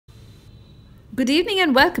Good evening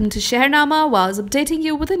and welcome to Shahrnama. Was updating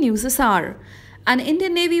you with the news this hour. An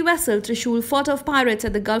Indian Navy vessel Trishul fought off pirates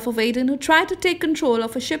at the Gulf of Aden who tried to take control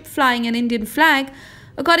of a ship flying an Indian flag,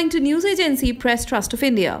 according to news agency Press Trust of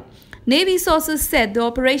India. Navy sources said the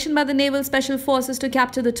operation by the Naval Special Forces to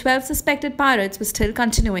capture the 12 suspected pirates was still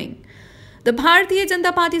continuing. The Bharatiya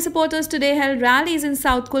Janta Party supporters today held rallies in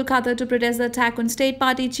South Kolkata to protest the attack on State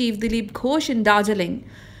Party Chief Dilip Ghosh in Darjeeling.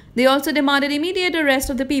 They also demanded immediate arrest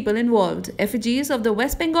of the people involved. Effigies of the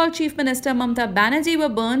West Bengal Chief Minister Mamata Banerjee were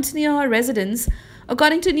burnt near her residence,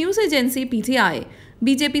 according to news agency PTI.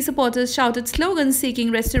 BJP supporters shouted slogans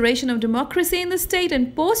seeking restoration of democracy in the state,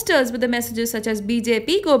 and posters with the messages such as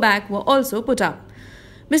BJP go back were also put up.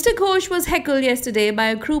 Mr. Ghosh was heckled yesterday by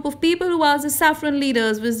a group of people who asked the saffron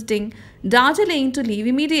leaders visiting Darjeeling to leave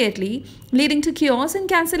immediately, leading to chaos and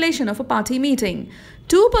cancellation of a party meeting.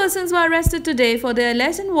 2 persons were arrested today for their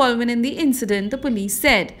alleged involvement in the incident, the police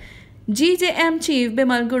said. GJM Chief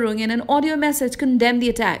Bimal Gurung in an audio message condemned the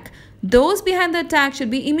attack. Those behind the attack should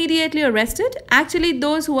be immediately arrested. Actually,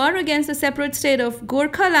 those who are against the separate state of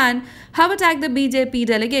Gorkhaland have attacked the BJP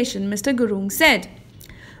delegation, Mr. Gurung said.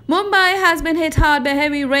 Mumbai has been hit hard by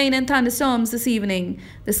heavy rain and thunderstorms this evening.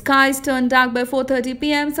 The skies turned dark by 4:30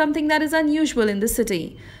 p.m., something that is unusual in the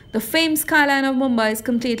city. The famed skyline of Mumbai is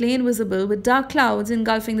completely invisible, with dark clouds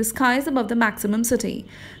engulfing the skies above the maximum city.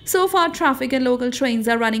 So far, traffic and local trains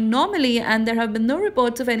are running normally, and there have been no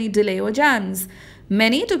reports of any delay or jams.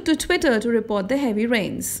 Many took to Twitter to report the heavy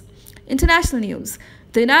rains. International news.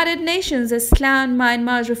 The United Nations has slammed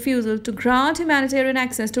Myanmar's refusal to grant humanitarian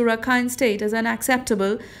access to Rakhine State as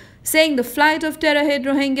unacceptable, saying the flight of terror-hit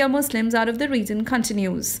Rohingya Muslims out of the region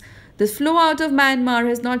continues. The flow out of Myanmar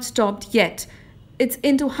has not stopped yet. It's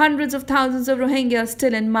into hundreds of thousands of Rohingya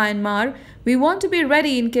still in Myanmar. We want to be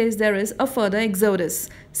ready in case there is a further exodus,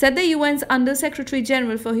 said the UN's Under-Secretary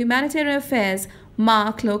General for Humanitarian Affairs,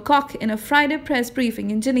 Mark Lowcock, in a Friday press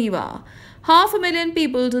briefing in Geneva. 500,000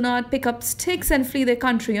 people do not pick up sticks and flee their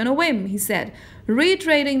country on a whim, he said,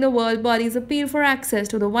 reiterating the world body's appeal for access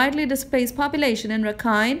to the widely displaced population in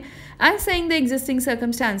Rakhine and saying the existing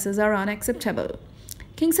circumstances are unacceptable.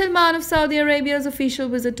 King Salman of Saudi Arabia's official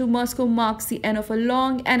visit to Moscow marks the end of a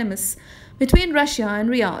long animus between Russia and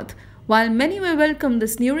Riyadh. While many will welcome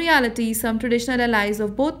this new reality, some traditional allies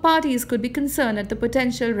of both parties could be concerned at the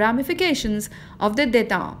potential ramifications of the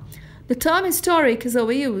détente. The term historic is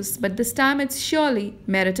overused, but this time it's surely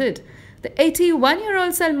merited. The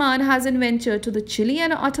 81-year-old Salman hasn't ventured to the chilly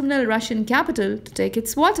and autumnal Russian capital to take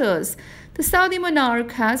its waters. The Saudi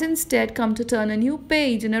monarch has instead come to turn a new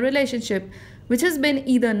page in a relationship which has been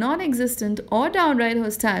either non-existent or downright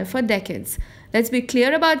hostile for decades. Let's be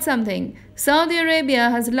clear about something. Saudi Arabia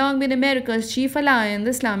has long been America's chief ally in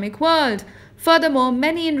the Islamic world. Furthermore,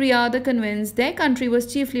 many in Riyadh are convinced their country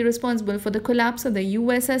was chiefly responsible for the collapse of the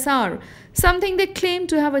USSR, something they claim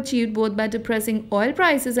to have achieved both by depressing oil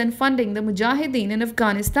prices and funding the Mujahideen in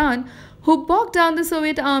Afghanistan, who bogged down the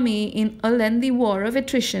Soviet army in a lengthy war of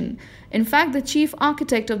attrition. In fact, the chief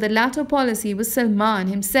architect of the latter policy was Salman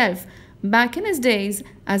himself, back in his days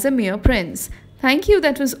as a mere prince. Thank you,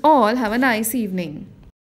 that was all. Have a nice evening.